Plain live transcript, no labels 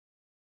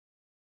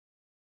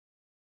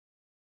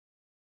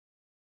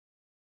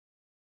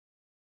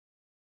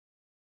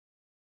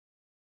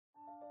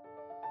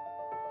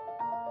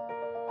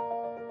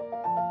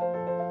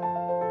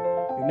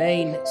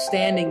Remain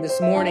standing this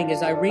morning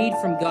as I read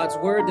from God's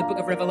Word, the book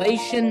of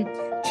Revelation,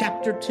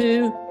 chapter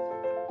 2.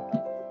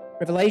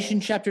 Revelation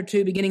chapter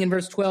 2, beginning in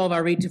verse 12, I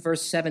read to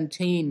verse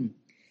 17.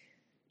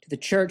 To the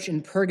church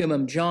in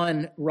Pergamum,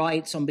 John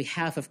writes on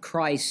behalf of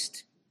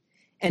Christ,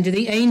 and to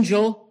the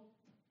angel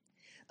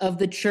of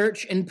the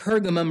church in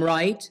Pergamum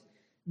write,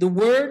 the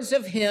words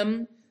of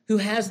him who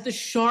has the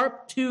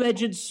sharp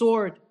two-edged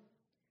sword.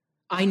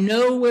 I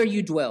know where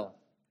you dwell,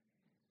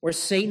 where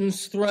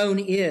Satan's throne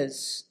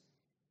is.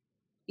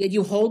 Yet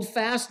you hold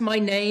fast my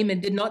name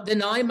and did not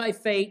deny my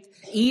faith,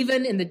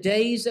 even in the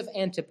days of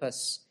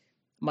Antipas,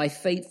 my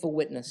faithful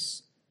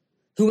witness,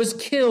 who was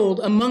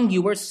killed among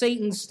you where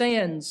Satan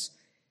stands.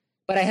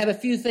 But I have a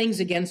few things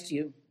against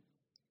you.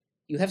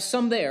 You have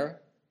some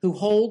there who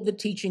hold the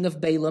teaching of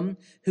Balaam,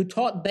 who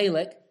taught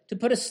Balak to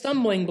put a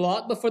stumbling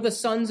block before the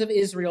sons of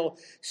Israel,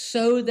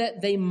 so that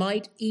they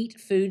might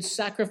eat food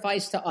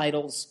sacrificed to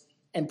idols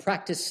and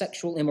practice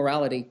sexual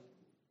immorality.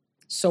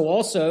 So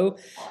also,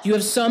 you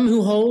have some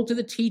who hold to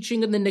the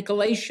teaching of the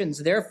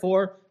Nicolaitans.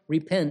 Therefore,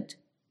 repent.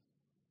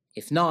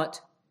 If not,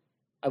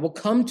 I will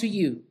come to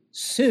you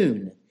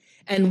soon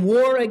and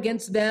war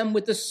against them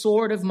with the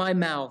sword of my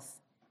mouth.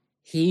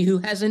 He who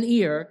has an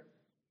ear,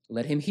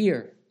 let him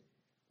hear.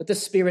 But the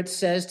Spirit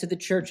says to the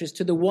churches,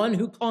 to the one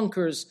who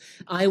conquers,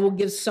 I will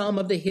give some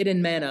of the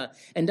hidden manna,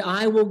 and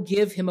I will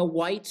give him a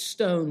white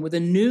stone with a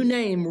new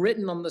name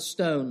written on the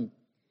stone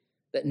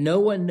that no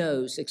one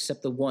knows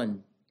except the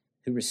one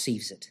who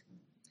receives it.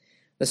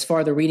 Thus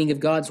far, the reading of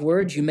God's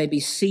word. You may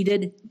be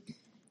seated.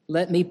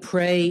 Let me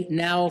pray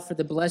now for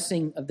the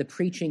blessing of the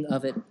preaching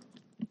of it.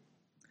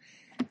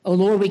 Oh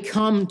Lord, we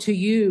come to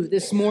you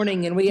this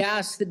morning and we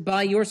ask that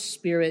by your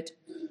Spirit,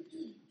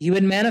 you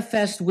would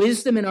manifest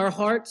wisdom in our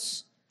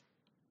hearts,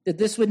 that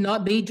this would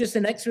not be just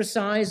an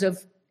exercise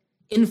of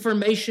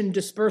information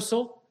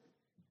dispersal,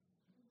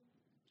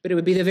 but it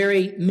would be the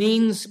very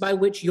means by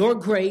which your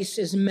grace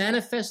is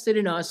manifested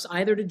in us,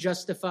 either to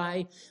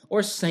justify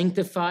or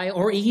sanctify,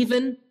 or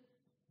even,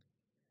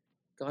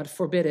 God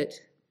forbid it,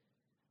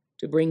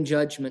 to bring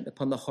judgment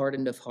upon the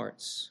hardened of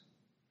hearts.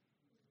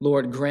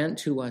 Lord, grant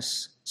to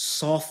us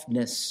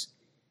softness,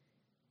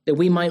 that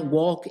we might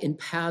walk in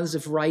paths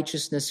of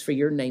righteousness for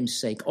your name's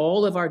sake.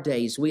 All of our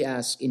days we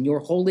ask in your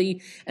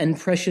holy and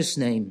precious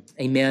name.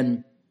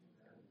 Amen.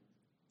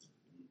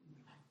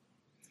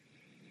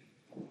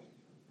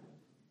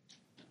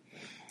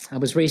 I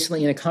was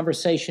recently in a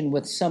conversation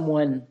with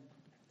someone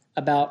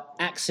about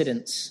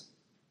accidents.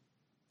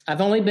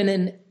 I've only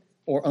been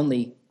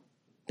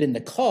the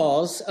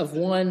cause of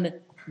one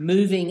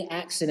moving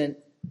accident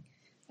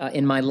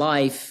in my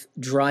life,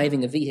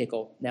 driving a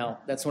vehicle. Now,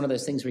 that's one of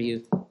those things where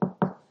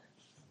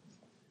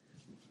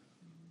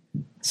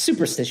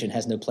superstition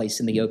has no place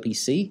in the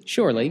OPC,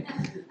 surely.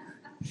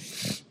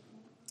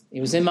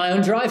 It was in my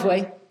own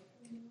driveway.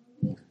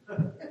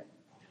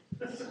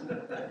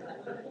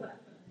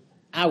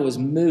 I was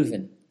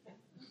moving.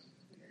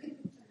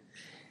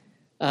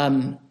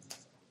 My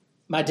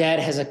dad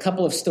has a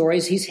couple of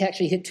stories. He's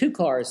actually hit 2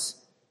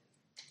 cars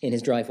in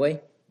his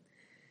driveway.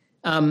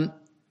 And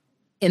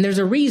there's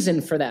a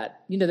reason for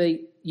that.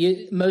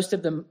 Most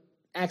of the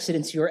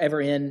accidents you're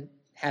ever in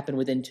happen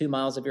within 2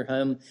 miles of your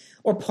home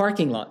or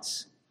parking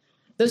lots.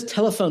 Those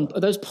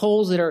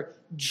poles that are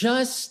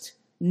just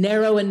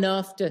narrow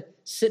enough to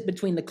sit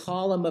between the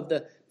column of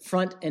the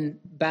front and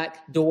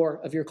back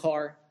door of your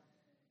car.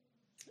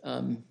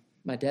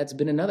 My dad's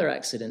been in another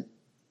accident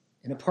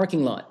in a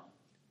parking lot.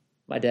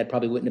 My dad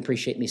probably wouldn't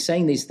appreciate me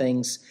saying these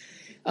things.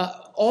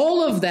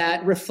 All of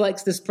that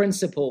reflects this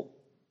principle.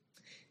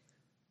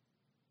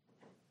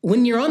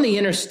 When you're on the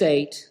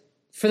interstate,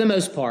 for the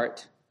most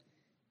part,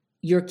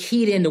 you're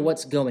keyed into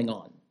what's going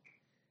on,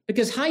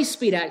 because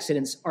high-speed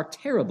accidents are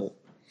terrible.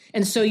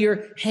 And so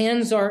your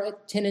hands are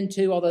at 10 and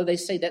 2, although they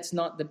say that's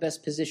not the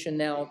best position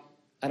now.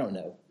 I don't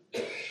know.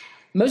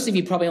 Most of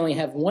you probably only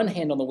have one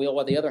hand on the wheel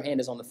while the other hand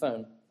is on the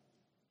phone.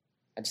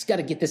 I just got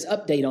to get this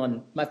update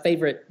on my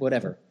favorite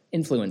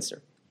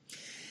influencer.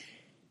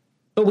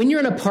 But when you're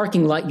in a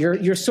parking lot,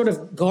 your sort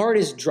of guard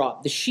is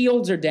dropped. The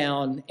shields are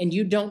down, and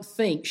you don't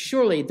think,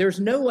 surely there's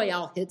no way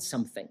I'll hit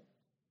something.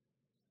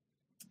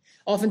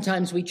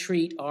 Oftentimes we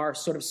treat our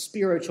sort of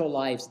spiritual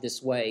lives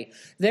this way.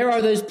 There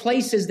are those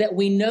places that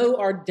we know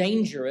are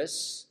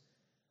dangerous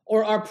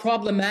or are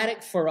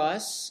problematic for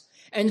us.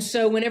 And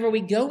so whenever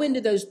we go into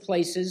those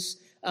places,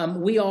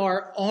 we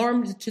are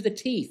armed to the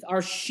teeth.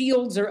 Our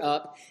shields are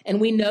up, and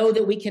we know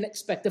that we can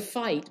expect a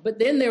fight. But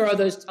then there are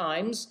those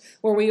times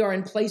where we are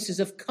in places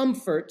of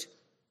comfort,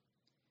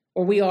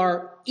 or we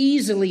are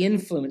easily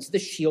influenced. The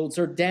shields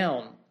are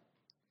down.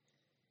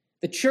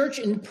 The church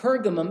in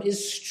Pergamum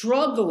is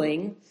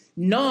struggling,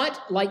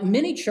 not like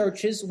many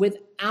churches, with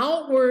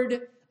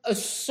outward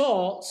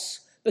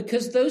assaults,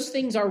 because those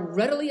things are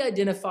readily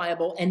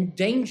identifiable and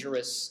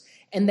dangerous,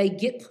 and they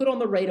get put on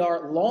the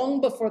radar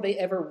long before they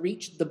ever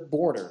reach the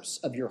borders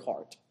of your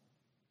heart.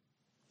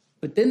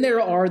 But then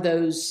there are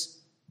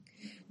those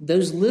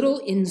little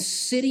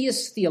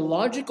insidious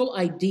theological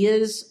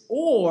ideas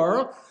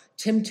or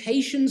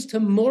temptations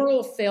to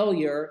moral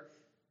failure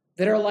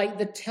that are like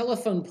the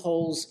telephone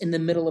poles in the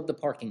middle of the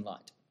parking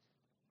lot.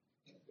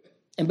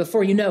 And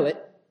before you know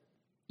it,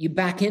 you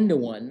back into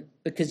one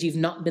because you've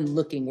not been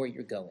looking where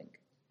you're going.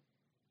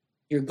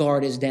 Your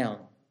guard is down.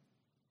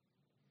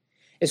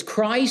 As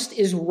Christ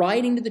is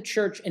writing to the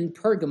church in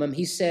Pergamum,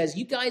 he says,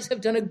 you guys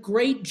have done a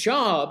great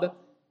job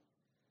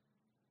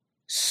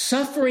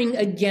suffering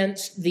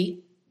against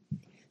the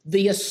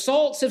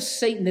assaults of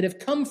Satan that have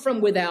come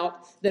from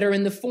without, that are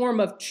in the form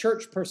of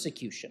church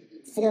persecution,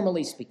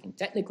 formally speaking,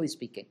 technically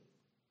speaking.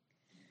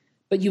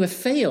 But you have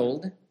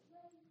failed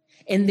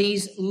in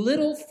these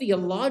little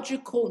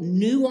theological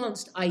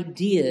nuanced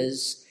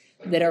ideas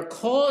that are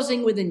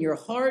causing within your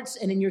hearts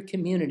and in your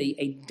community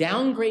a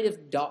downgrade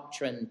of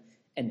doctrine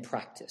and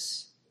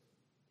practice.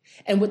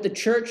 And what the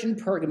church in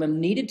Pergamum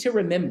needed to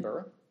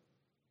remember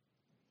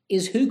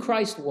is who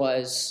Christ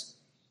was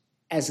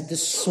as the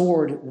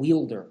sword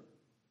wielder.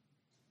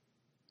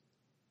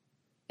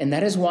 And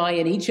that is why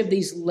in each of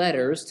these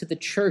letters to the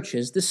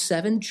churches, the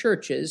 7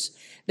 churches,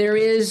 there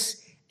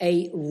is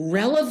a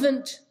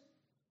relevant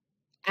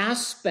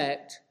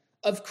aspect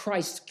of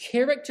Christ's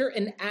character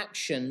and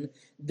action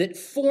that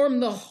form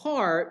the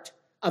heart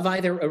of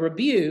either a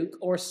rebuke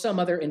or some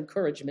other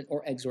encouragement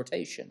or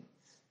exhortation.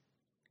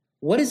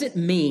 What does it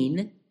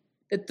mean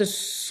that the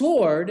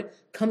sword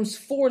comes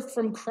forth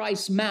from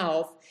Christ's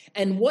mouth,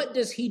 and what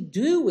does he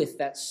do with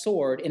that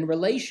sword in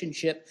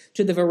relationship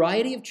to the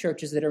variety of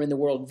churches that are in the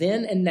world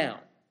then and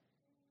now?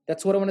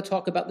 That's what I want to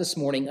talk about this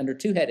morning under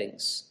 2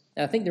 headings.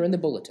 And I think they're in the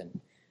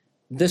bulletin.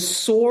 The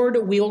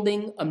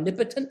sword-wielding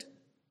omnipotent,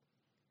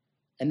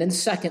 and then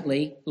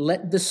secondly,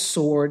 let the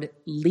sword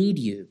lead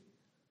you.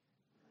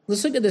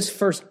 Let's look at this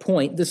first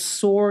point, the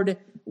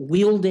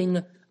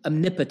sword-wielding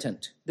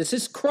omnipotent. This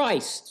is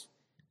Christ.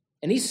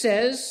 And he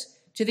says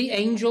to the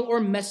angel or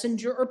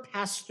messenger or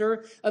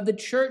pastor of the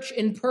church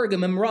in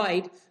Pergamum,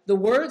 write the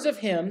words of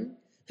him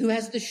who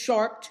has the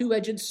sharp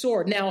 2-edged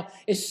sword. Now,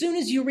 as soon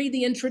as you read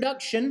the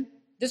introduction,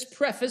 this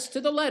preface to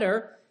the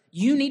letter,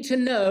 you need to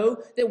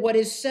know that what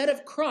is said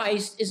of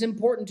Christ is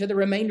important to the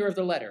remainder of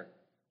the letter.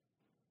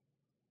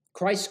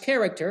 Christ's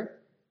character,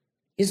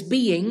 his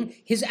being,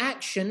 his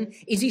action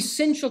is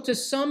essential to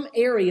some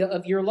area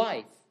of your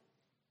life.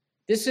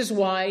 This is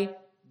why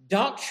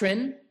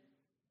doctrine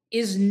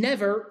is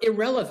never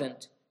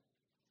irrelevant.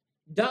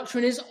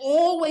 Doctrine is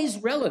always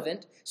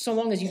relevant so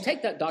long as you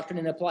take that doctrine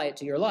and apply it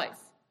to your life.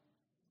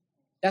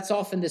 That's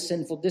often the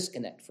sinful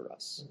disconnect for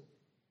us.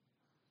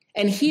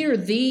 And here,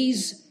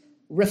 these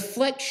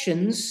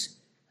reflections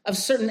of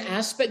certain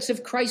aspects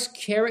of Christ's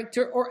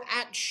character or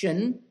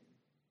action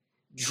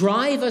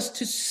drive us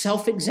to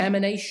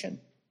self-examination.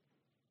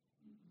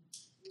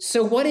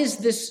 So what is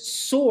this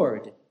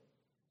sword?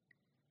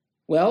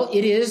 Well,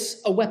 it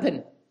is a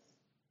weapon.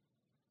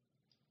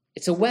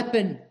 It's a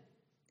weapon.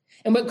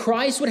 And what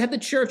Christ would have the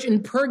church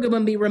in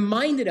Pergamum be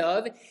reminded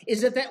of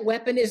is that that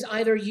weapon is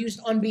either used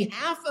on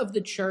behalf of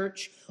the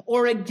church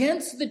or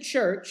against the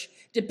church,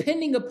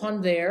 depending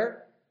upon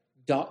their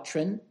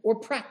doctrine or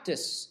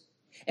practice.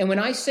 And when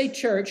I say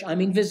church, I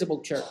mean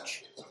visible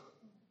church.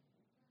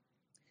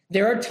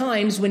 There are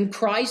times when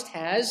Christ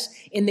has,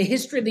 in the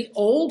history of the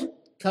Old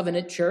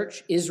Covenant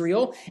church,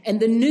 Israel, and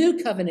the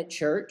New Covenant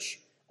church,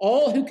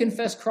 all who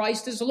confess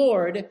Christ as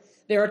Lord,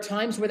 there are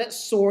times where that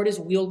sword is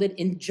wielded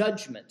in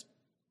judgment.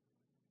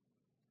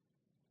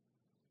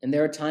 And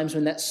there are times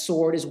when that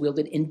sword is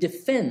wielded in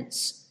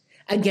defense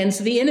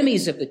against the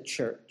enemies of the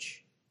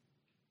church.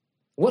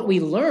 What we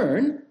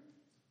learn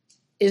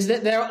is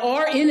that there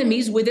are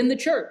enemies within the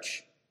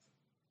church.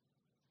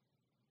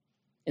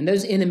 And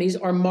those enemies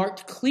are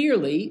marked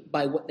clearly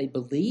by what they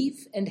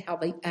believe and how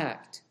they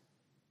act.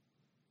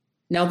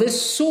 Now,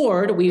 this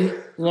sword, we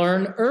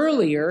learn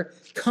earlier,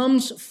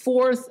 comes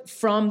forth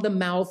from the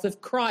mouth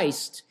of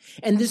Christ.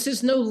 And this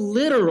is no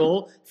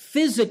literal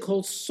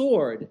physical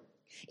sword.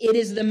 It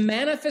is the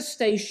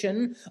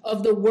manifestation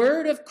of the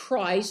word of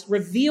Christ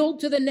revealed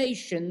to the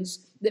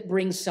nations that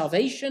brings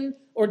salvation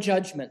or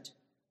judgment.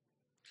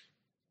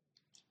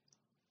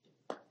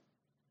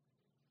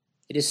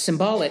 It is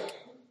symbolic.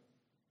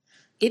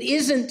 It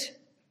isn't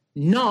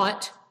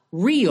not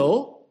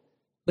real,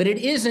 but it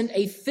isn't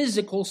a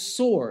physical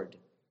sword.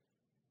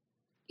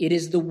 It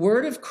is the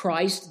word of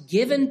Christ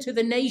given to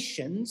the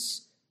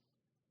nations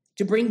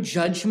to bring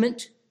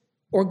judgment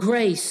or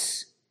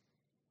grace.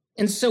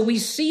 And so we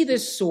see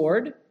this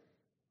sword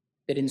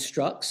that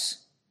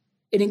instructs,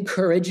 it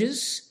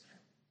encourages,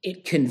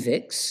 it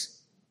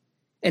convicts,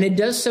 and it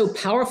does so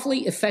powerfully,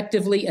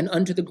 effectively, and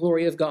unto the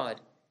glory of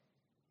God.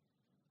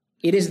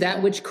 It is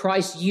that which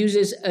Christ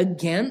uses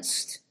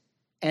against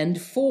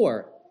and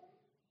for.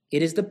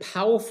 It is the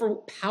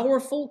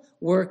powerful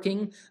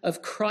working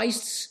of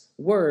Christ's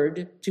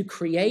word to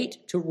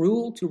create, to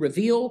rule, to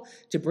reveal,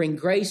 to bring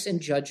grace and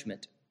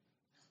judgment.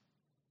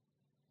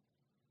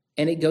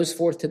 And it goes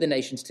forth to the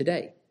nations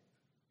today.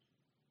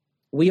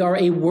 We are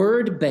a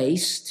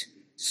word-based,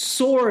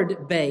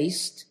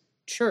 sword-based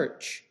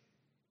church.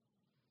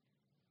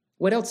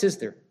 What else is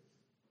there?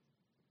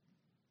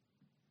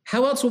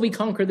 How else will we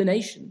conquer the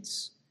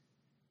nations?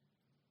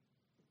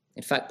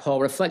 In fact, Paul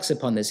reflects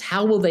upon this.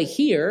 How will they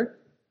hear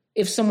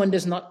if someone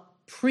does not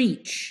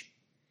preach?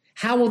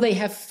 How will they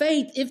have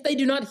faith if they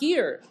do not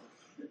hear?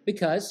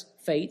 Because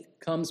faith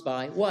comes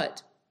by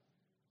what?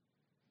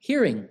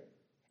 Hearing,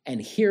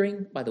 and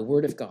hearing by the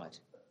word of God.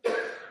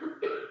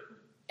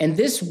 And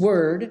this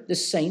word the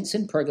saints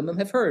in Pergamum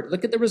have heard.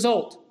 Look at the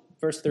result,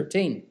 verse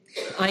 13.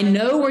 I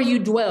know where you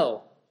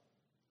dwell,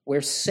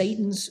 where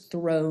Satan's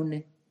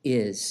throne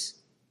is.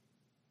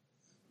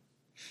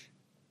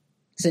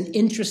 It's an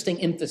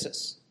interesting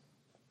emphasis.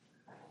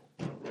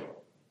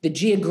 The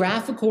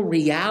geographical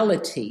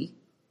reality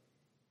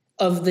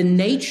of the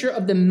nature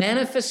of the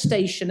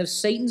manifestation of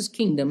Satan's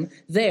kingdom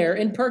there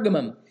in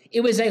Pergamum.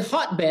 It was a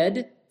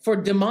hotbed for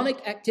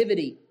demonic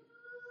activity.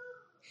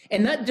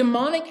 And that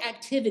demonic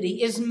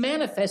activity is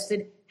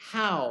manifested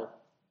how?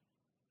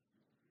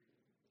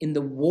 In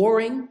the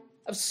warring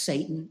of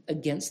Satan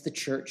against the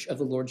church of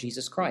the Lord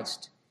Jesus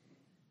Christ.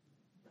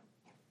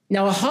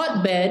 Now, a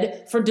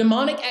hotbed for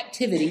demonic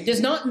activity does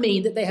not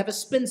mean that they have a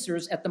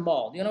Spencer's at the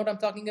mall. You know what I'm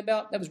talking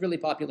about? That was really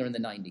popular in the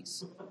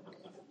 90s.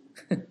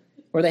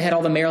 Where they had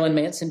all the Marilyn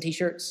Manson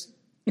t-shirts.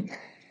 And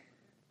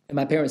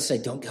my parents say,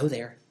 don't go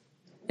there.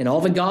 And all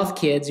the goth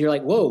kids, you're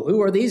like, whoa,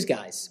 who are these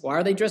guys? Why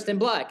are they dressed in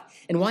black?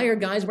 And why are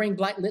guys wearing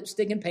black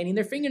lipstick and painting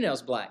their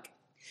fingernails black?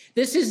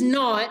 This is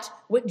not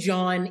what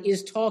John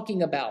is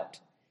talking about.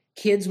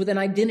 Kids with an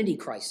identity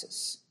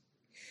crisis.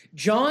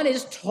 John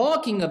is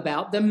talking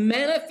about the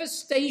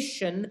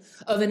manifestation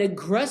of an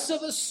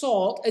aggressive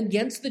assault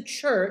against the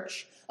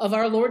church of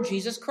our Lord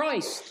Jesus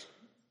Christ.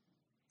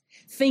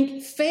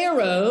 Think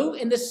Pharaoh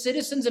and the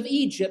citizens of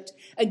Egypt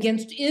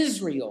against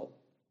Israel.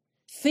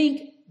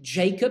 Think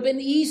Jacob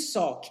and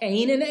Esau,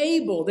 Cain and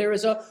Abel. There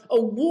is a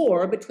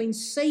war between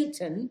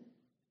Satan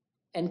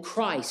and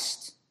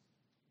Christ.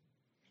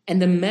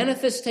 And the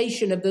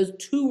manifestation of those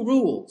two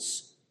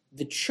rules,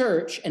 the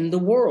church and the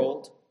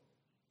world.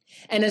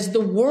 And as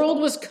the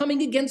world was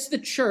coming against the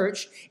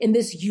church in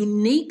this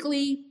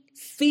uniquely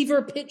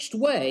fever-pitched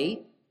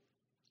way,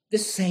 the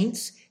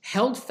saints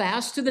held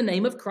fast to the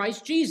name of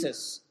Christ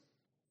Jesus.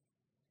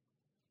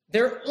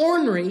 They're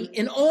ornery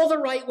in all the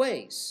right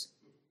ways.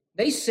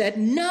 They said,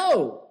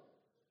 no,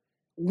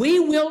 we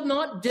will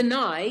not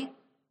deny,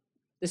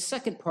 the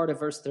second part of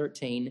verse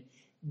 13,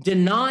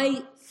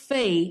 deny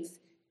faith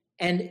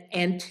and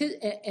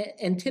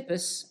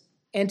Antipas,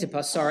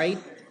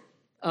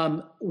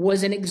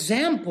 was an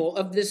example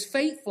of this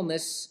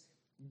faithfulness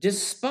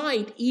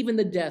despite even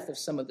the death of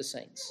some of the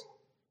saints.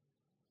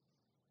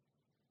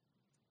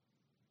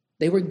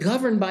 They were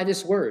governed by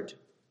this word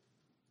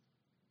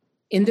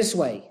in this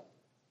way.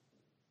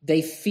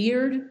 They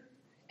feared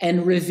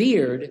and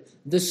revered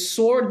the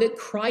sword that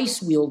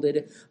Christ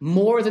wielded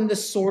more than the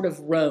sword of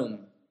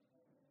Rome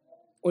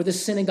or the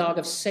synagogue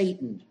of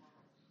Satan.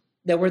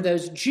 There were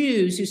those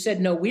Jews who said,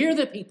 no, we're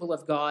the people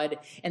of God,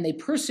 and they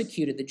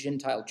persecuted the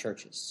Gentile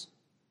churches.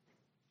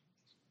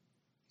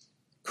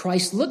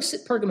 Christ looks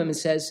at Pergamum and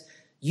says,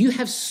 you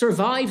have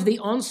survived the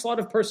onslaught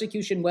of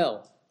persecution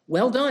well.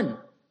 Well done.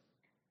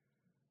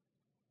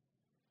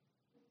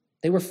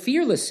 They were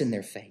fearless in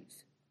their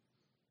faith.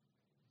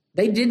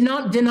 They did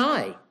not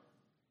deny.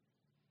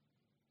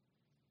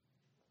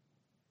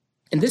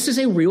 And this is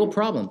a real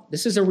problem.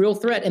 This is a real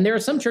threat. And there are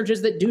some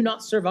churches that do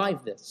not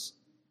survive this.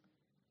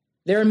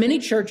 There are many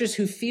churches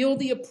who feel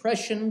the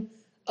oppression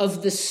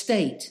of the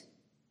state,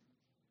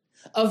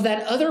 of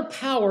that other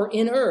power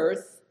in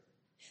earth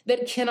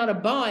that cannot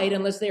abide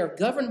unless they are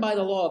governed by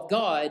the law of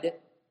God,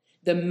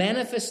 the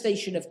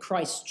manifestation of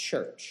Christ's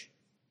church.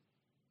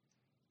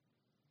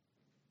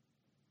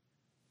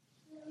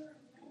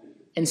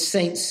 And the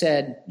saints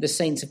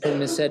of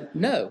Pergamum said,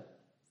 no,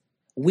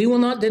 we will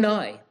not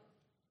deny.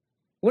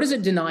 What does a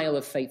denial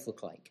of faith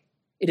look like?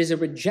 It is a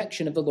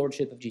rejection of the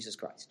lordship of Jesus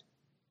Christ.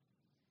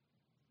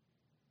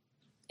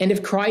 And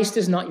if Christ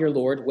is not your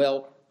Lord,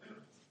 well,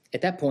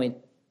 at that point,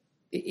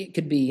 it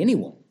could be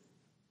anyone.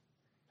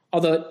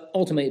 Although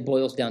ultimately it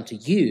boils down to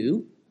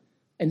you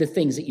and the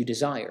things that you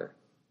desire.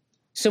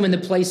 So in the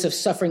place of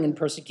suffering and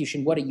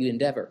persecution, what do you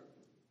endeavor?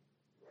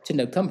 To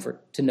know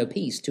comfort, to know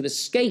peace, to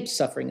escape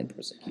suffering and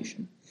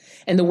persecution.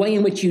 And the way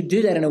in which you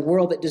do that in a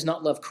world that does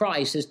not love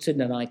Christ is to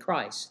deny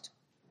Christ.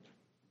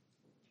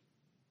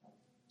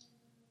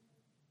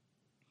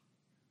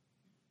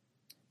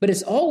 But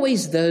it's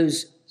always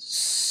those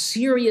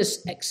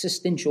serious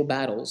existential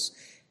battles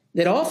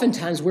that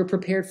oftentimes we're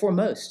prepared for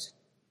most.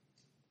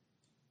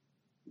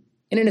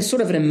 And in a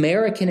sort of an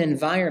American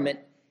environment,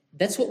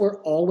 that's what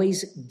we're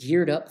always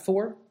geared up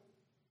for,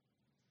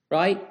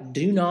 right?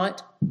 Do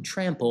not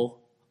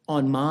trample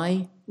on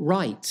my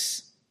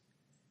rights.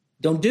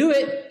 Don't do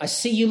it. I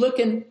see you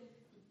looking.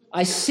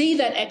 I see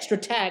that extra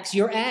tax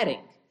you're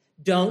adding.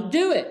 Don't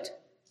do it.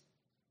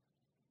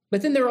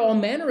 But then there are all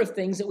manner of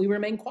things that we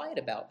remain quiet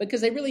about because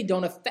they really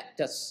don't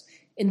affect us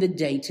in the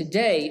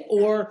day-to-day,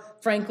 or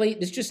frankly,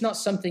 it's just not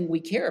something we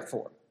care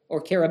for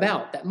or care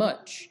about that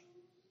much.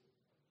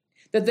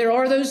 That there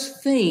are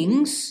those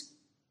things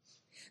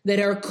that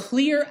are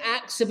clear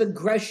acts of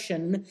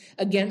aggression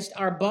against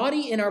our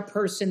body and our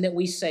person that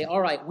we say,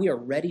 all right, we are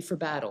ready for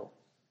battle.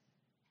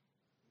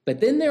 But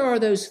then there are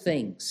those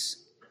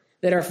things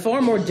that are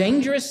far more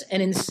dangerous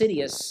and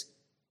insidious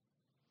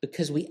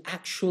because we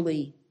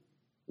actually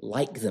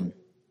like them.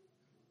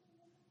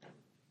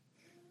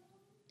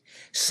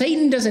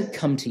 Satan doesn't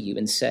come to you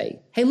and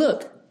say, hey,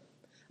 look,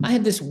 I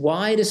have this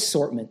wide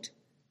assortment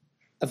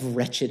of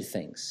wretched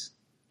things,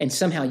 and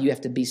somehow you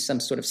have to be some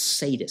sort of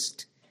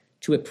sadist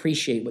to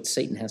appreciate what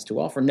Satan has to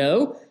offer.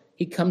 No,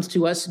 he comes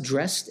to us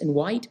dressed in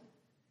white,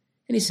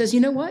 and he says, you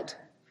know what?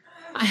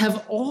 I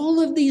have all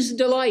of these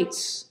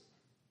delights,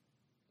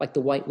 like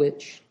the white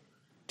witch,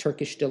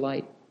 Turkish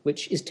delight,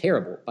 which is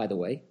terrible, by the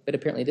way, but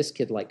apparently this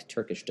kid liked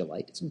Turkish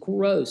delight. It's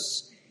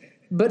gross.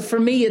 But for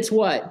me, it's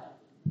what?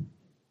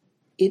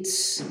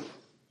 It's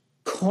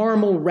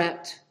caramel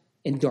wrapped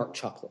in dark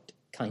chocolate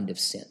kind of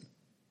sin,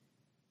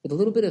 with a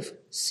little bit of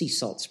sea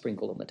salt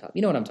sprinkled on the top.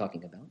 You know what I'm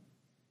talking about?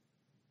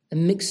 A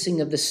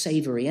mixing of the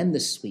savory and the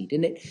sweet.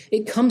 And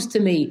it comes to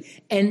me,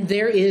 and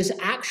there is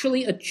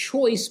actually a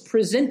choice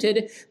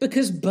presented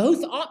because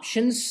both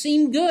options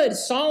seem good.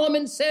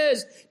 Solomon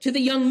says to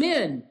the young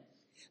men,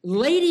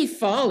 Lady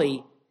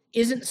Folly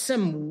isn't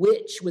some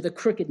witch with a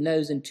crooked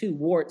nose and 2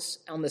 warts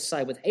on the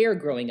side with hair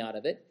growing out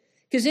of it,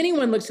 because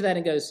anyone looks at that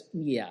and goes,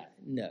 yeah,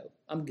 no,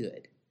 I'm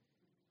good.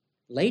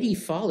 Lady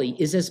Folly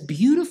is as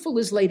beautiful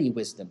as Lady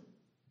Wisdom.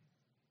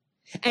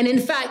 And in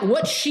fact,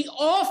 what she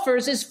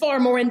offers is far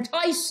more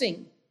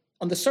enticing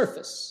on the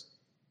surface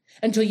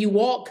until you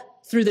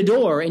walk through the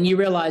door and you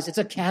realize it's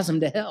a chasm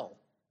to hell.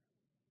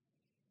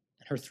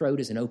 And her throat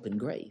is an open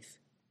grave.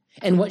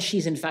 And what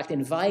she's in fact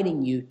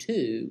inviting you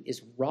to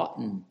is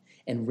rotten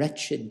and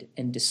wretched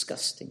and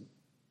disgusting.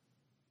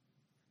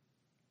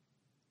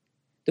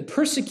 The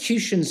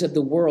persecutions of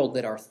the world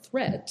that are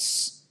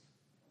threats,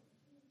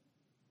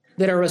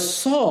 that are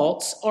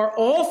assaults, are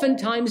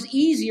oftentimes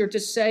easier to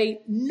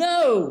say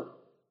no.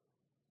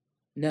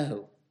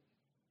 No.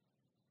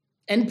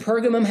 And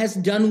Pergamum has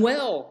done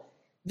well.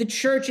 The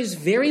church is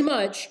very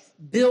much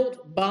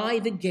built by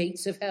the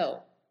gates of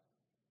hell.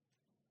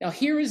 Now,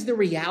 here is the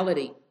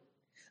reality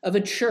of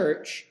a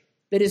church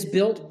that is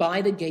built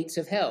by the gates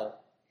of hell.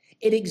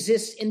 It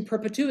exists in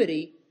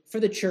perpetuity for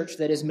the church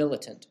that is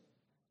militant.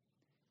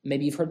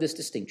 Maybe you've heard this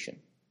distinction: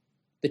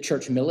 the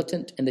church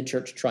militant and the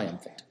church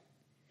triumphant.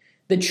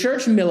 The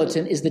church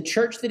militant is the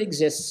church that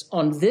exists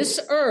on this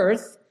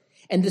earth,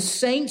 and the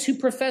saints who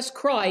profess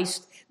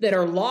Christ that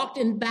are locked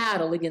in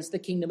battle against the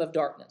kingdom of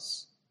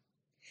darkness.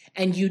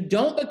 And you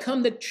don't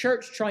become the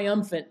church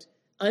triumphant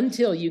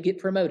until you get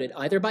promoted,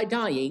 either by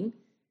dying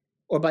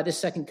or by the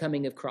second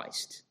coming of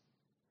Christ.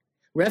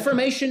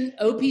 Reformation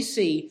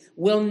OPC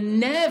will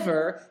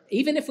never,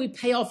 even if we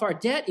pay off our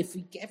debt, if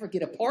we ever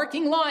get a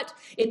parking lot,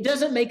 it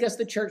doesn't make us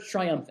the church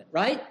triumphant,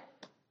 right?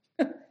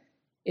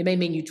 It may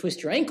mean you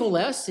twist your ankle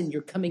less and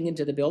you're coming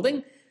into the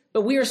building,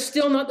 but we are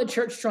still not the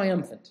church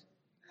triumphant.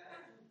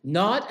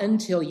 Not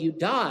until you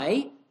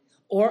die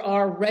or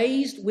are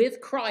raised with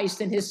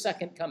Christ in his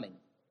second coming.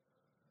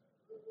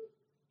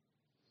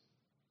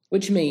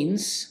 Which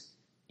means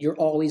you're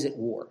always at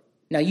war.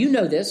 Now, you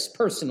know this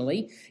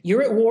personally.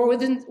 You're at war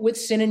with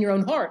sin in your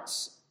own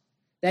hearts.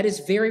 That is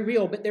very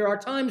real. But there are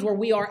times where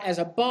we are as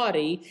a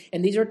body,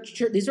 and these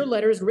are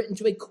letters written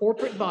to a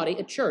corporate body,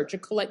 a church, a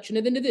collection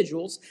of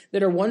individuals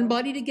that are one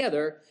body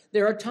together.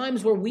 There are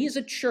times where we as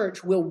a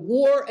church will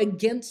war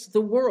against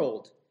the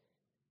world.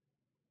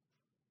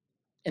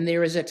 And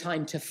there is a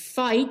time to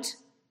fight.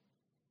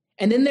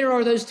 And then there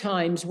are those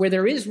times where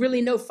there is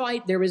really no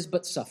fight, there is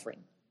but suffering.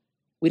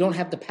 We don't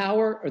have the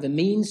power or the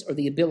means or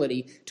the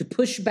ability to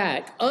push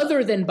back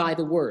other than by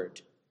the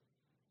word.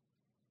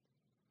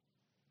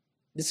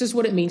 This is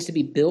what it means to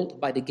be built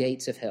by the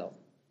gates of hell.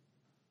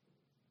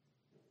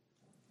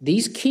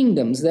 These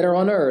kingdoms that are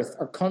on earth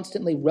are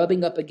constantly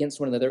rubbing up against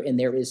one another, and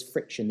there is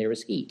friction, there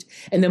is heat.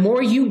 And the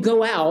more you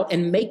go out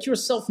and make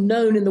yourself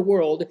known in the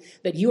world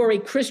that you are a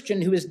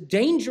Christian who is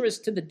dangerous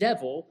to the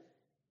devil,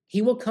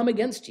 he will come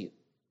against you.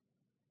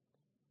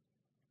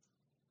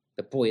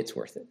 But boy, it's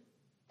worth it.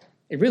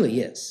 It really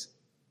is.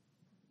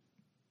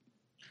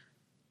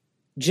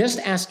 Just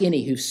ask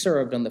any who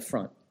served on the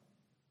front,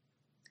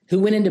 who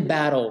went into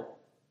battle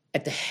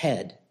at the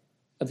head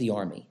of the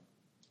army.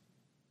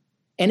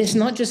 And it's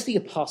not just the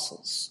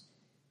apostles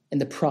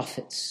and the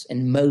prophets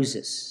and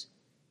Moses.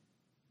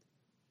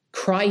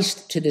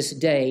 Christ to this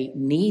day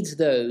needs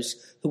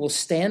those who will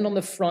stand on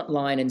the front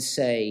line and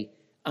say,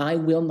 I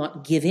will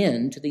not give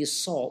in to the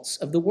assaults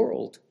of the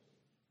world.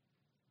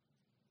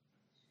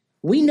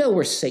 We know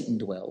where Satan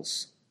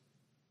dwells.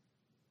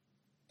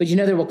 But you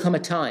know, there will come a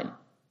time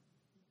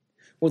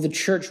where the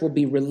church will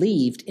be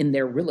relieved in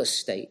their real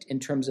estate in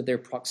terms of their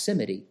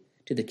proximity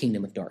to the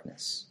kingdom of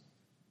darkness.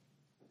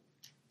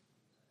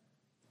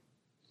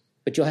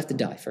 But you'll have to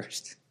die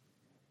first,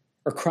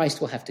 or Christ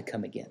will have to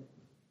come again.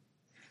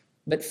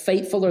 But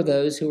faithful are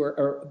those who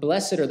or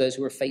blessed are those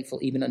who are faithful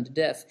even unto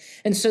death.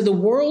 And so the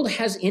world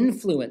has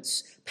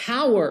influence,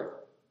 power.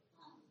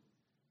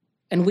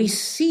 And we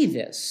see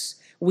this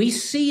we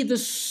see the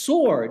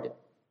sword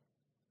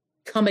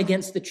come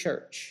against the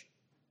church.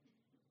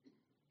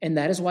 And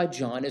that is why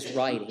John is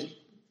writing.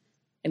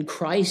 And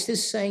Christ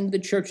is saying to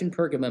the church in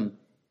Pergamum,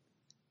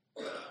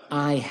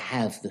 I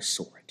have the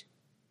sword.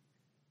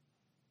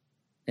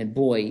 And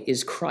boy,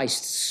 is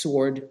Christ's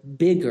sword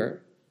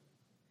bigger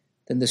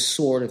than the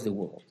sword of the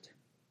world.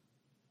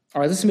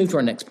 All right, let's move to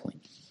our next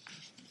point.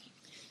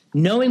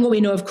 Knowing what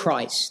we know of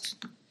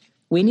Christ,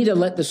 we need to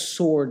let the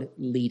sword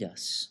lead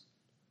us.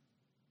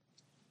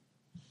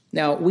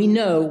 Now, we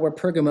know where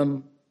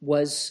Pergamum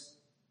was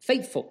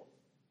faithful.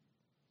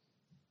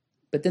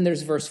 But then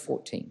there's verse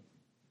 14.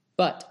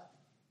 But,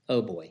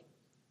 oh boy,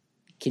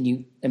 can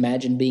you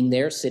imagine being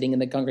there, sitting in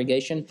the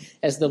congregation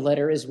as the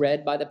letter is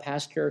read by the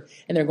pastor,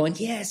 and they're going,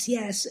 yes,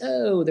 yes,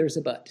 oh, there's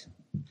a but.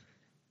 And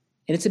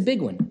it's a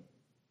big one.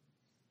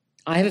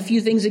 I have a few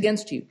things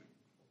against you.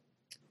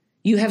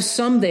 You have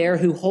some there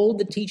who hold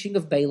the teaching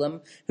of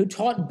Balaam, who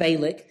taught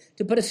Balak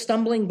to put a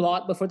stumbling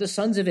block before the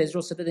sons of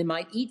Israel so that they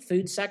might eat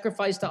food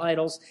sacrificed to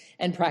idols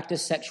and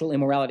practice sexual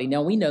immorality.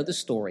 Now, we know the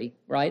story,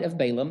 right, of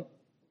Balaam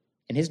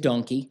and his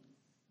donkey,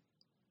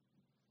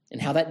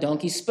 and how that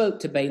donkey spoke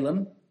to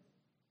Balaam,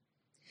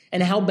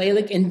 and how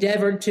Balak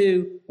endeavored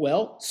to,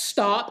 well,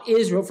 stop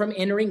Israel from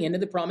entering into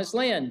the promised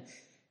land.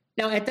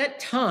 Now, at that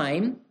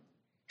time,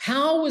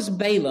 how was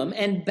Balaam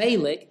and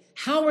Balak,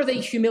 how were they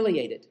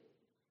humiliated?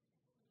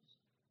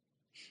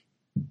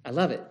 I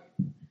love it.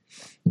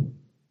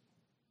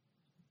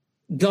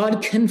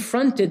 God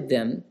confronted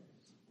them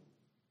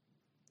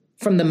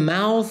from the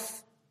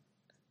mouth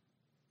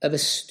of a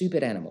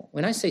stupid animal.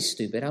 When I say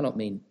stupid, I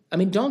mean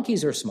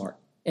donkeys are smart,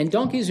 and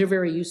donkeys are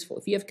very useful.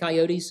 If you have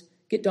coyotes,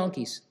 get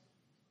donkeys.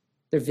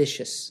 They're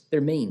vicious.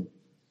 They're mean.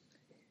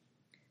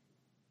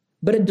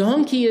 But a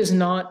donkey is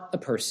not a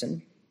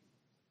person.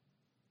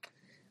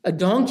 A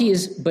donkey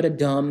is but a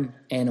dumb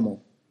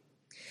animal.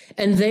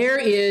 And there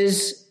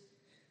is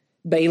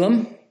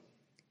Balaam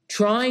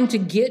trying to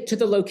get to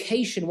the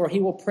location where he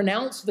will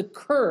pronounce the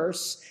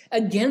curse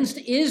against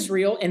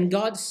Israel, and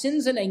God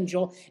sends an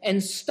angel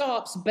and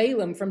stops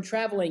Balaam from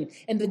traveling.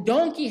 And the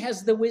donkey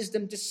has the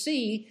wisdom to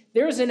see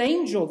there's an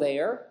angel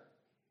there,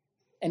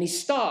 and he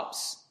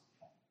stops.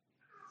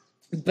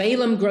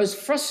 Balaam grows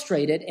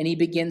frustrated, and he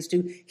begins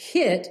to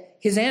hit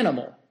his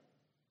animal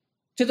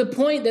to the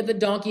point that the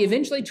donkey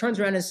eventually turns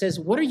around and says,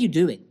 what are you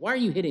doing? Why are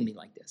you hitting me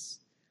like this?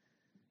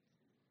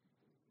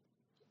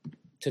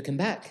 Took him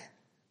back.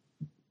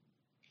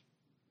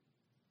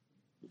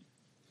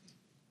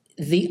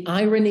 The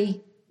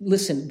irony,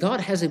 listen,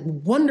 God has a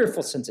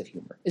wonderful sense of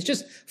humor. It's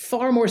just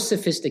far more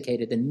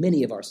sophisticated than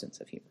many of our sense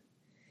of humor.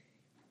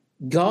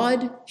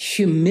 God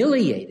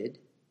humiliated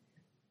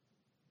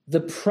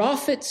the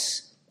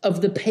prophets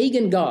of the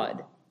pagan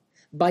God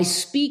by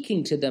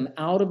speaking to them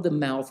out of the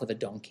mouth of a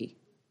donkey.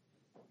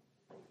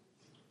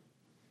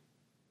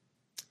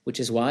 Which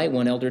is why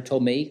one elder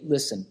told me,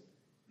 listen,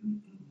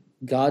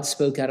 God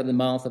spoke out of the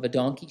mouth of a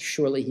donkey.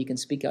 Surely he can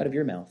speak out of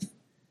your mouth.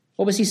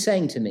 What was he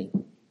saying to me?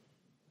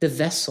 The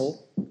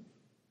vessel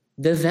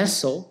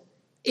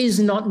is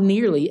not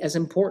nearly as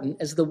important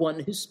as the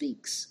one who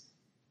speaks.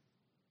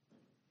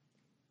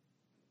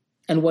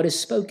 And what is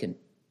spoken.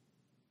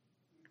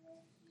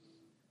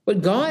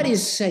 What God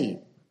is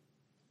saying,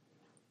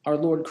 our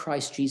Lord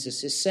Christ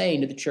Jesus is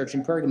saying to the church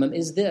in Pergamum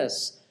is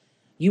this: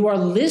 you are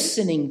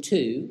listening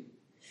to,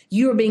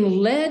 you are being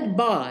led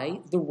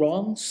by the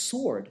wrong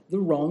sword, the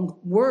wrong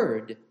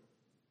word.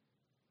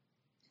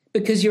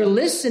 Because you're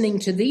listening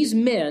to these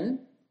men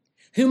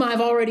whom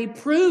I've already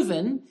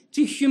proven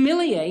to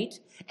humiliate,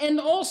 and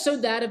also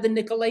that of the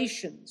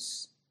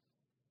Nicolaitans.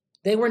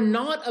 They were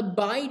not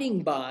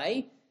abiding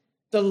by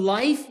the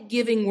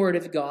life-giving word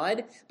of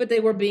God, but they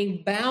were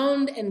being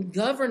bound and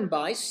governed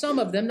by, some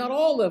of them, not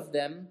all of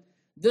them,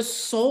 the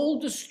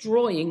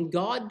soul-destroying,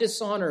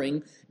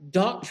 God-dishonoring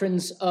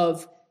doctrines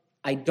of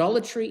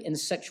idolatry and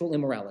sexual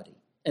immorality.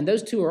 And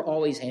those two are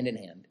always hand in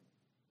hand.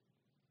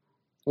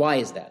 Why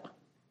is that?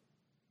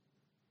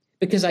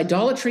 Because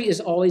idolatry is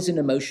always an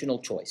emotional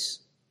choice.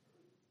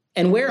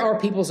 And where are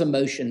people's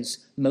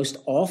emotions most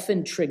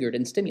often triggered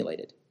and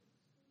stimulated?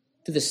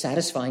 Through the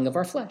satisfying of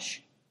our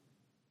flesh.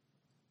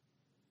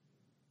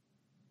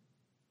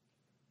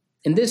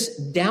 And this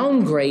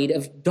downgrade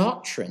of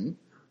doctrine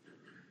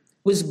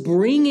was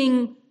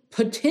bringing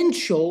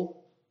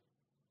potential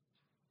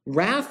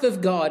wrath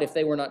of God if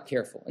they were not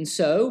careful. And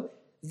so,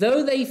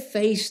 though they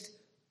faced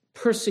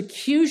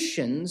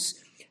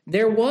persecutions,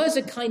 there was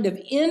a kind of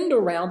end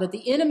around that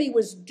the enemy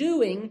was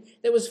doing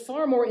that was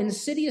far more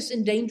insidious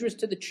and dangerous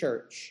to the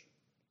church.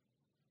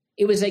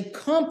 It was a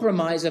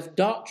compromise of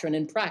doctrine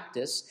and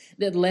practice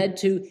that led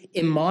to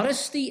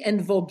immodesty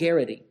and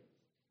vulgarity.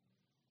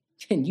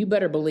 And you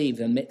better believe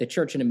the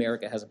church in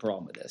America has a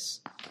problem with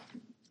this.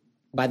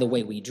 By the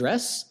way we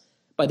dress,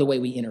 by the way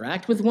we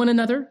interact with one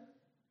another,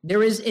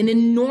 there is an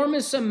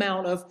enormous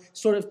amount of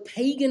sort of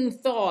pagan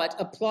thought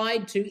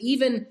applied to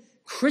even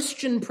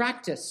Christian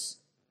practice.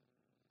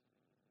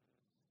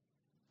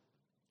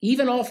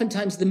 Even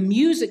oftentimes the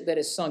music that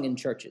is sung in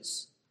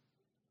churches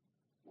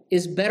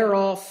is better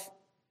off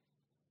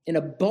in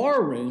a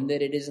bar room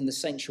than it is in the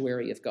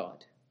sanctuary of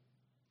God.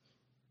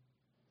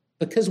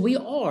 Because we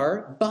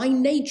are, by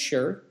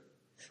nature,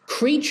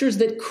 creatures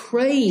that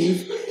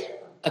crave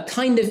a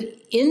kind of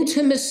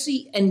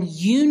intimacy and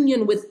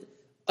union with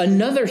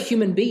another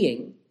human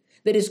being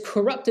that is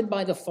corrupted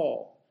by the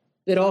fall,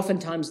 that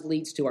oftentimes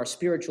leads to our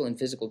spiritual and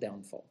physical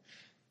downfall.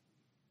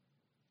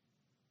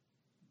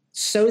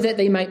 So that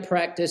they might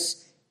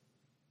practice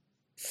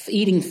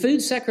eating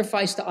food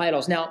sacrificed to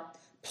idols. Now,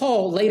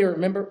 Paul later,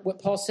 remember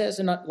what Paul says,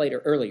 and not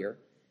later, earlier,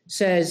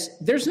 says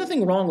there's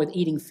nothing wrong with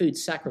eating food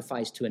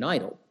sacrificed to an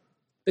idol,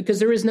 because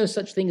there is no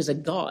such thing as a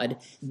God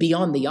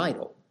beyond the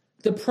idol.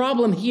 The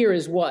problem here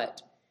is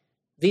what?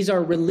 These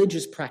are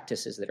religious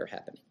practices that are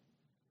happening.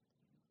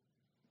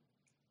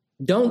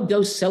 Don't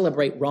go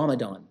celebrate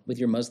Ramadan with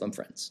your Muslim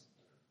friends.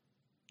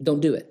 Don't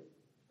do it.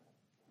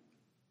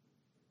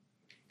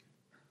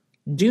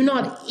 Do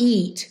not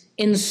eat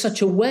in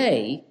such a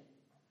way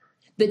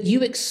that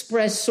you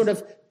express sort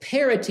of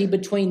parity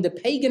between the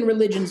pagan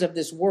religions of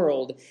this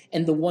world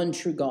and the one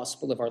true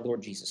gospel of our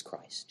Lord Jesus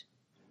Christ.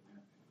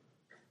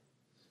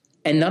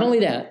 And not only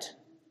that,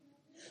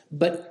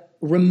 but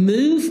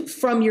remove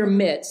from your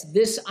midst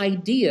this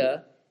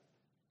idea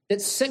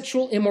that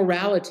sexual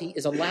immorality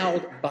is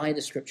allowed by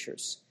the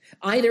Scriptures,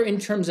 either in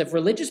terms of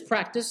religious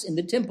practice in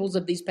the temples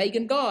of these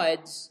pagan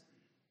gods,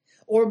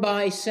 or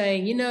by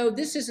saying,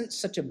 this isn't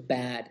such a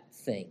bad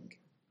thing.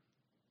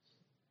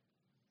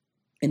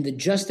 And the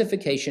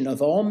justification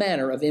of all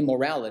manner of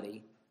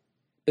immorality,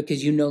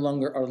 because you no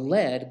longer are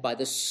led by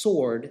the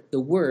sword, the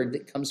word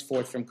that comes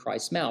forth from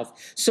Christ's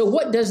mouth. So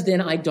what does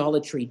then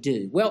idolatry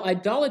do? Well,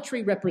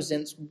 idolatry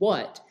represents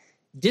what?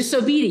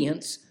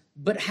 Disobedience,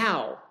 but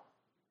how?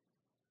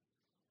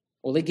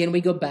 Well, again, we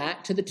go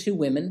back to the two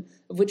women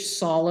of which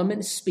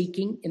Solomon is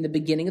speaking in the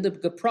beginning of the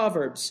book of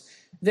Proverbs.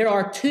 There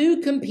are two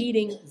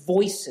competing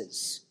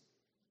voices.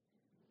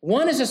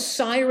 One is a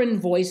siren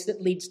voice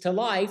that leads to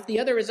life. The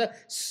other is a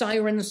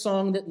siren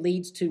song that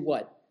leads to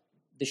what?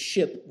 The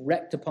ship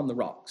wrecked upon the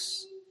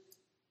rocks.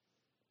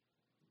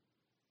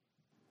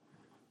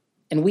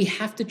 And we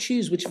have to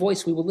choose which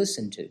voice we will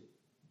listen to.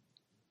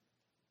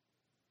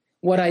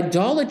 What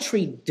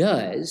idolatry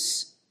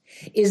does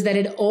is that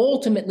it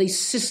ultimately,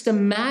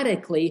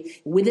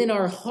 systematically, within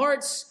our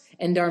hearts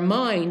and our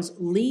minds,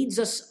 leads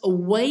us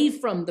away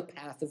from the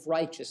path of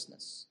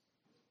righteousness.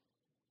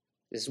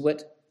 This is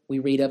what we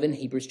read of in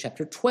Hebrews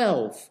chapter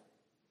 12.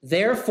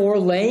 Therefore,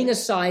 laying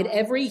aside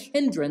every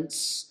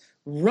hindrance,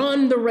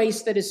 run the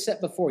race that is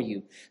set before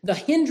you. The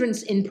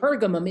hindrance in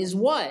Pergamum is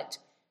what?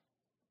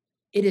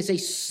 It is a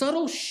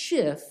subtle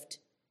shift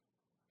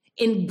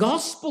in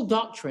gospel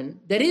doctrine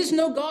that is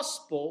no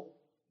gospel,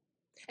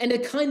 and a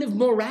kind of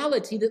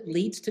morality that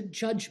leads to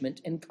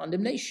judgment and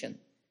condemnation.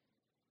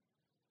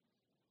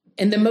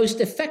 And the most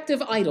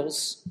effective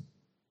idols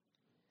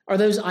are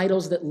those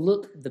idols that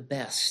look the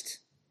best,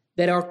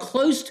 that are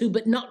close to,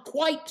 but not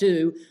quite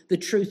to, the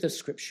truth of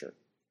Scripture.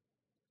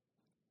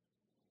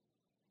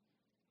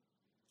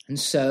 And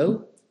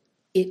so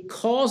it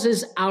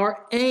causes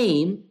our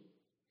aim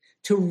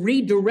to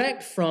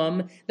redirect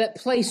from that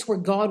place where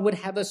God would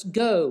have us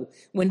go.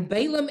 When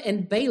Balaam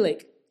and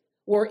Balak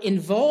were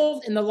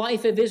involved in the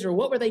life of Israel,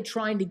 what were they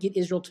trying to get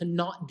Israel to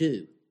not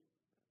do?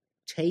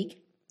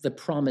 Take the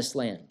promised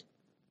land.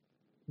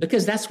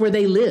 Because that's where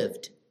they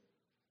lived.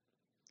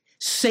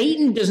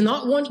 Satan does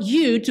not want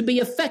you to be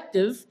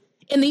effective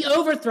in the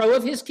overthrow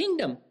of his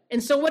kingdom.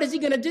 And so what is he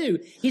going to do?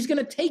 He's going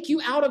to take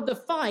you out of the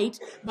fight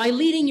by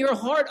leading your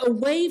heart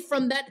away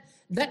from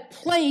that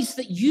place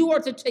that you are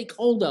to take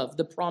hold of,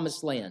 the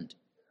promised land.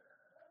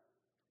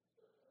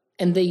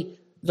 And the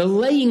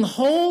laying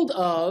hold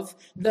of,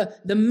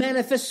 the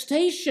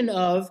manifestation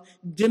of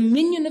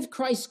dominion of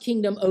Christ's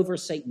kingdom over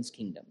Satan's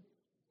kingdom.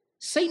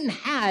 Satan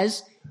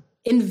has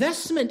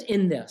investment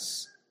in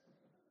this.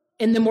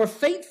 And the more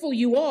faithful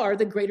you are,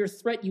 the greater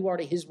threat you are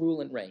to his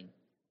rule and reign.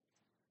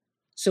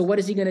 So what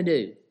is he going to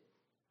do?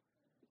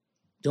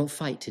 Don't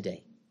fight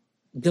today.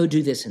 Go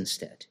do this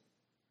instead.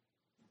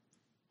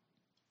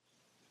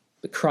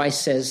 But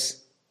Christ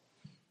says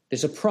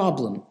there's a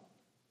problem.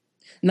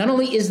 Not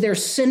only is there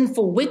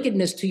sinful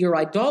wickedness to your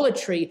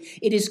idolatry,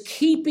 it is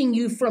keeping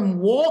you from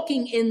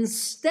walking in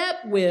step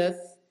with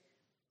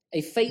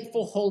a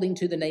faithful holding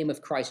to the name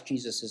of Christ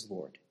Jesus as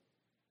Lord.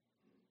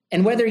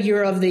 And whether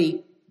you're of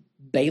the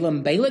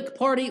Balaam-Balak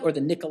party or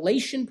the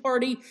Nicolaitan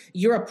party,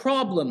 you're a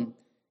problem.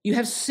 You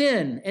have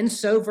sin. And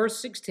so,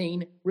 verse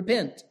 16,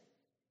 repent.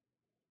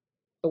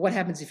 But what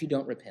happens if you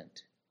don't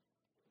repent?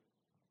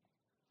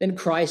 Then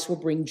Christ will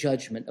bring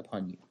judgment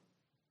upon you.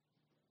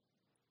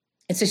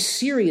 It's a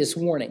serious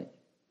warning.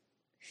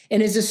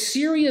 And it's a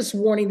serious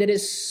warning that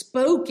is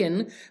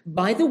spoken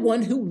by the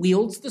one who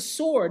wields the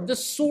sword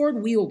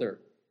wielder.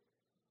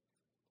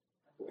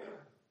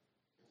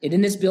 And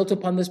it is built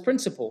upon this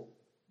principle.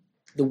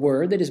 The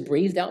word that is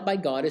breathed out by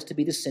God is to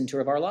be the center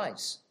of our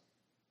lives.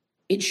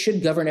 It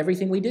should govern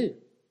everything we do.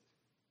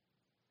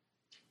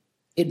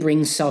 It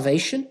brings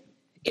salvation.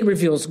 It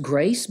reveals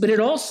grace, but it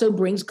also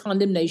brings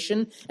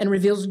condemnation and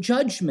reveals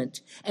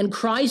judgment. And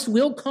Christ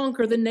will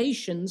conquer the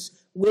nations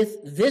with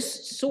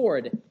this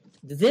sword.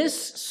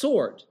 This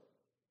sword.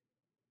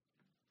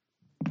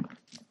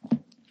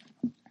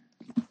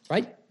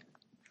 Right?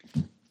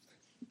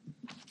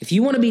 If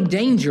you want to be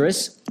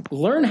dangerous,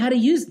 learn how to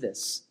use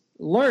this.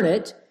 Learn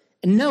it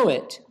and know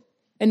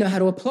how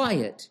to apply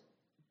it.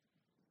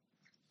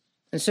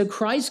 And so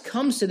Christ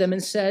comes to them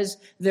and says,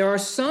 there are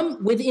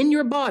some within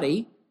your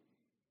body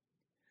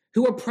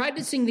who are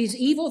practicing these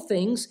evil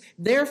things,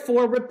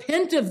 therefore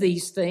repent of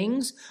these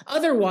things.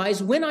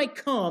 Otherwise, when I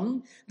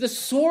come, the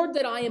sword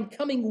that I am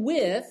coming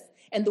with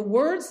and the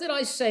words that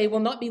I say will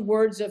not be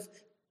words of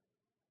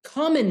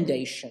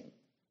commendation,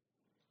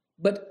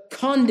 but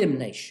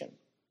condemnation.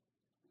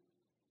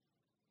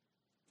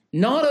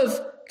 Not of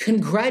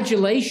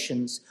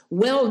congratulations,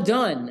 well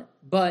done,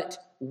 but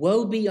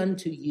woe be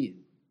unto you.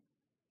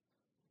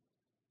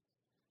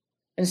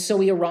 And so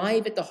we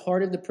arrive at the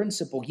heart of the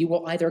principle. You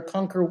will either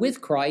conquer with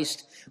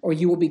Christ or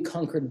you will be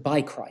conquered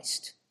by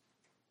Christ.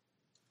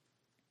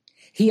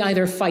 He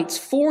either fights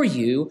for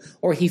you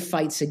or he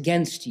fights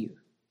against you.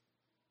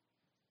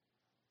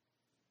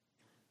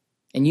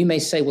 And you may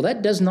say, well,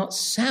 that does not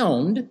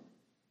sound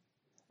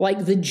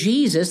like the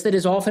Jesus that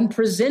is often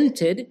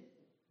presented.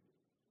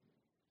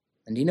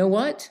 And you know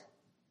what?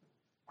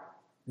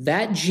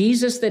 That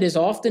Jesus that has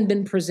often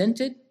been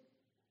presented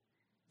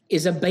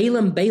is a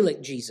Balaam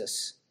Balak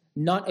Jesus,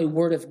 not a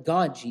Word of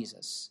God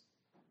Jesus.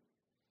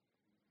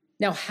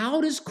 Now, how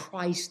does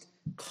Christ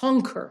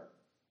conquer?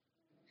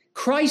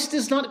 Christ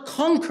does not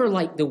conquer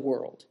like the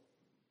world.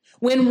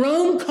 When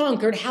Rome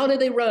conquered, how did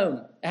they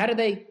roam? How did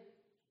they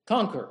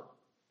conquer?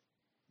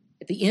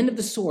 At the end of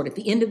the sword, at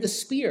the end of the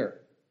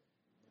spear,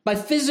 by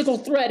physical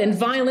threat and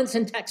violence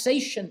and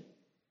taxation.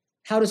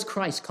 How does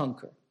Christ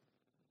conquer?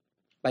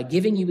 By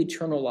giving you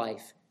eternal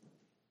life,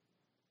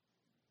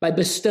 by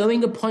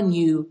bestowing upon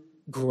you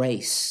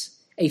grace.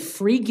 A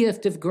free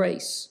gift of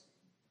grace.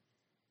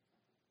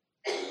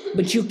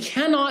 But you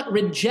cannot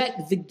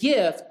reject the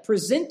gift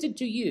presented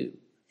to you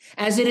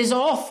as it is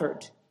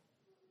offered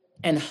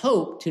and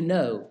hope to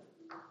know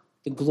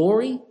the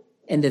glory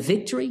and the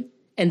victory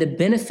and the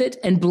benefit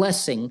and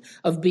blessing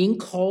of being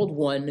called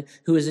one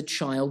who is a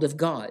child of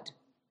God.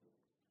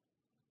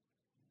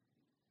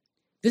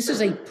 This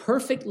is a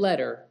perfect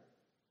letter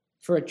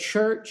for a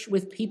church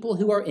with people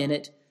who are in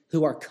it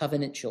who are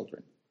covenant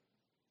children.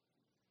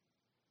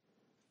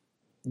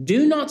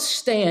 Do not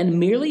stand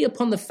merely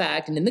upon the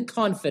fact and in the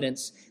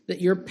confidence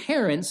that your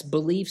parents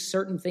believe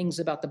certain things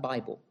about the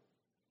Bible.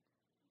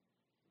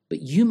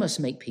 But you must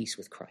make peace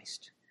with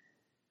Christ.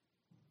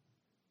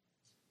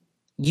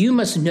 You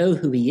must know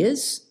who he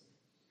is,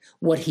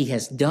 what he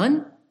has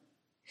done,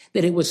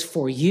 that it was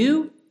for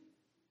you,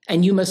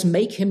 and you must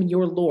make him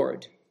your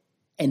Lord.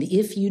 And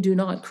if you do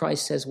not,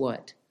 Christ says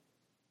what?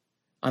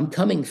 I'm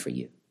coming for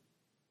you,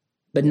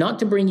 but not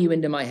to bring you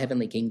into my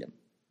heavenly kingdom,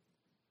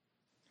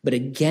 but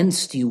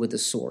against you with a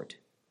sword.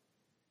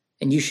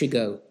 And you should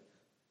go,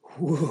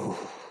 whoo,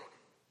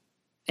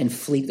 and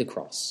flee to the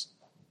cross.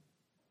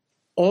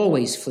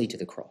 Always flee to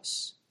the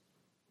cross.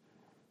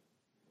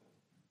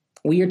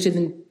 We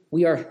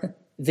are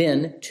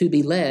then to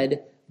be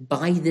led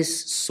by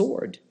this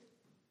sword.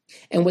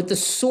 And what the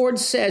sword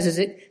says as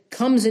it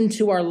comes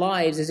into our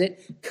lives, as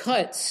it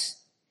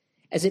cuts,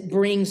 as it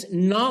brings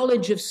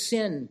knowledge of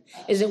sin,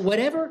 is that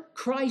whatever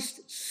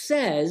Christ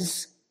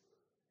says,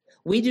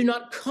 we do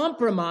not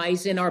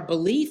compromise in our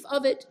belief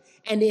of it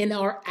and in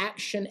our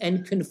action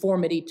and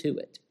conformity to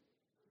it.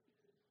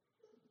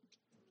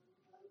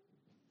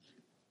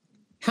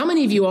 How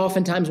many of you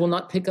oftentimes will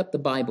not pick up the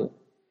Bible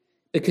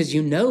because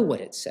you know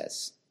what it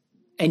says?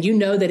 And you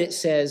know that it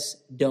says,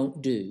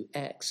 don't do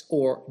X,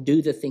 or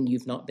do the thing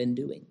you've not been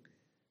doing.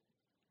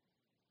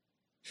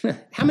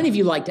 How many of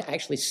you like to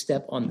actually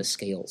step on the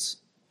scales?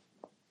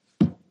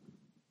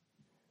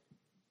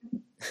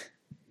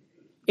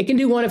 It can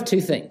do one of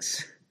two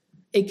things.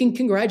 It can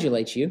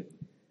congratulate you,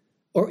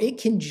 or it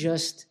can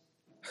just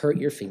hurt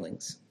your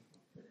feelings.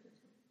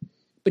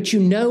 But you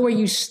know where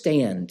you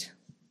stand.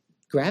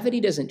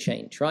 Gravity doesn't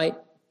change, right?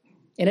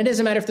 And it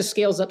doesn't matter if the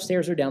scale's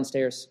upstairs or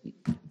downstairs.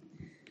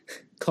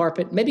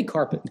 Carpet, maybe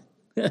carpet.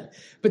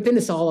 But then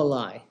it's all a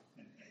lie.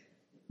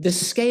 The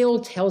scale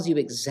tells you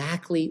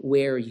exactly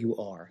where you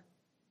are.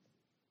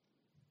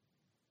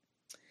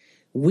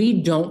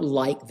 We don't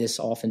like this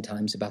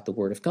oftentimes about the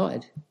Word of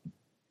God,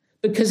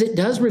 because it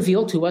does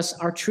reveal to us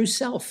our true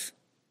self.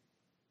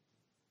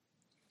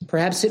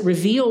 Perhaps it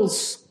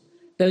reveals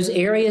those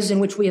areas in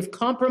which we have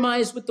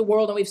compromised with the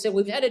world, and we've said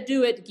we've had to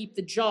do it to keep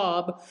the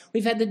job.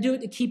 We've had to do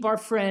it to keep our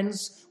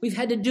friends. We've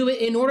had to do it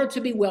in order to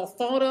be well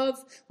thought of.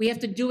 We have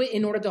to do it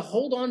in order to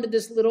hold on to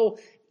this little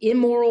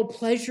immoral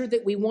pleasure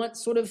that we want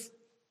sort of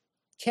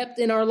kept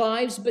in our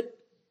lives. But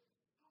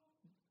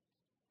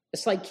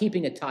it's like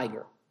keeping a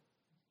tiger.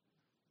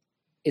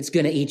 It's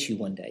going to eat you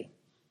one day.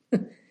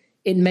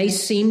 It may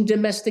seem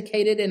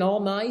domesticated and all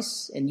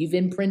nice, and you've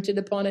imprinted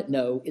upon it.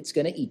 No, it's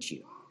going to eat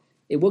you.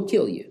 It will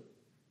kill you.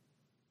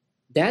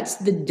 That's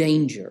the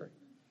danger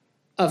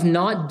of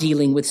not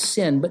dealing with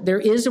sin, but there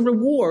is a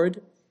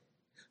reward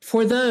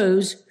for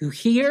those who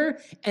hear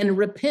and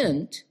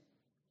repent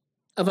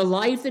of a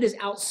life that is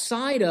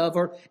outside of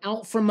or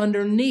out from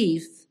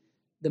underneath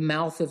the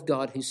mouth of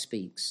God who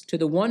speaks. To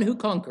the one who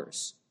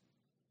conquers,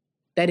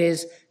 that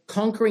is,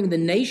 conquering the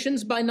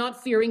nations by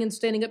not fearing and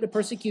standing up to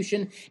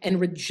persecution and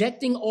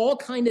rejecting all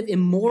kind of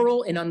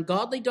immoral and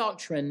ungodly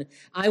doctrine,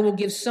 I will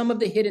give some of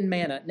the hidden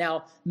manna.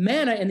 Now,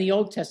 manna in the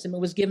Old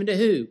Testament was given to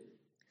who?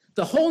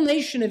 The whole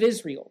nation of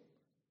Israel.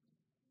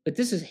 But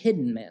this is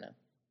hidden manna.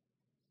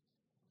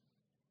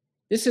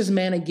 This is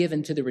manna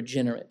given to the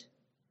regenerate,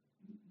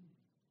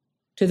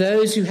 to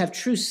those who have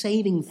true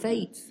saving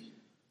faith.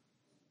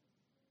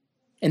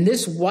 And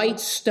this white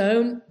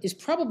stone is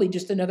probably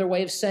just another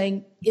way of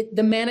saying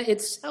the manna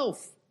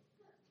itself.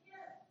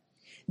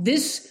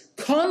 This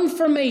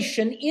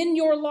confirmation in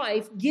your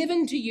life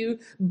given to you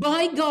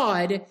by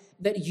God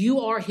that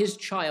you are his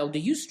child. Do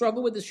you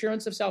struggle with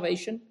assurance of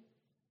salvation?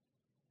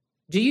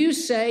 Do you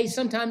say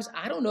sometimes,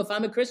 I don't know if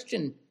I'm a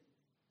Christian?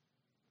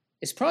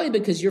 It's probably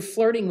because you're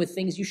flirting with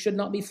things you should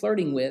not be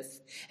flirting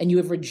with, and you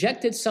have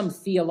rejected some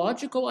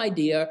theological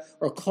idea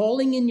or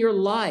calling in your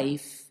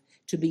life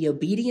to be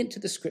obedient to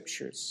the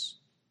Scriptures.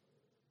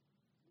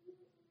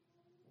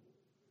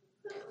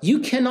 You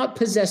cannot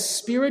possess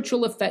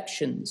spiritual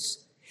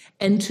affections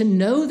and to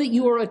know that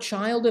you are a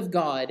child of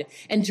God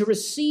and to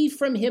receive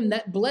from him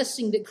that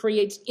blessing that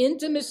creates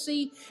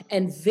intimacy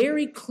and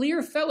very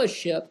clear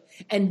fellowship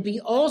and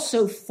be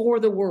also for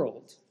the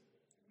world.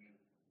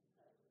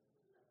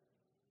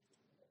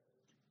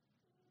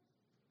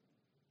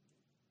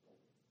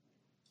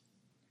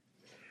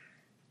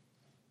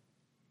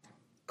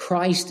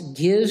 Christ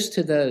gives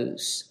to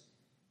those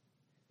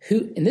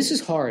who, and this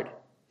is hard.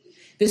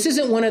 This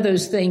isn't one of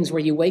those things where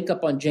you wake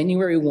up on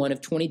January 1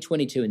 of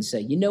 2022 and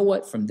say, you know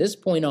what, from this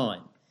point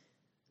on,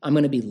 I'm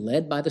going to be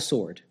led by the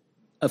sword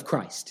of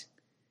Christ.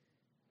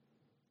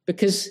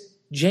 Because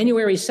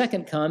January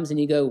 2nd comes and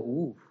you go,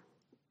 ooh,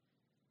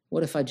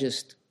 what if I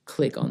just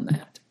click on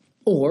that?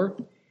 Or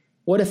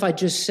what if I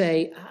just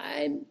say,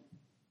 in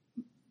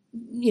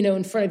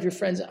front of your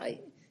friends,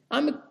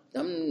 I'm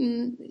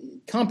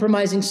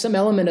compromising some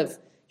element of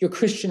your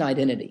Christian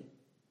identity.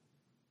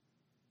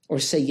 Or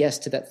say yes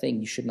to that thing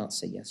you should not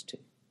say yes to.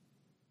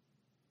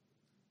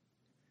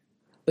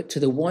 But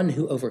to the one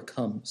who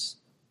overcomes,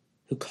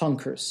 who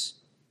conquers,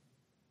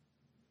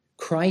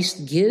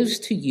 Christ gives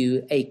to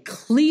you a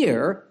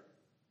clear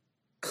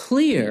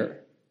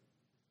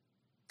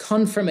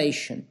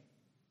confirmation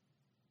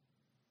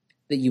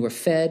that you are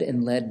fed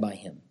and led by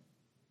him.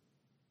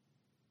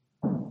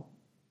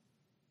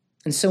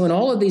 And so in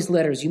all of these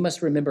letters, you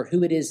must remember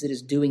who it is that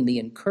is doing the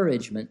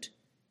encouragement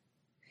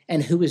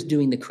and who is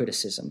doing the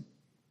criticism.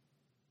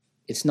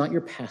 It's not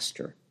your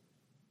pastor.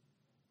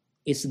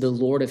 It's the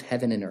Lord of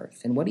heaven and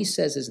earth. And what he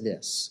says is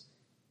this: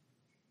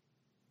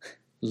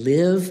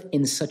 live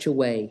in such a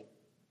way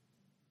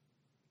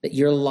that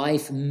your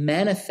life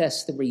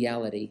manifests the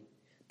reality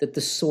that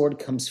the sword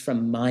comes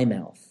from my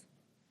mouth,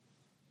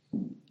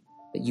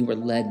 that you are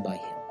led by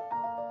him.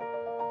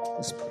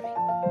 Let's pray.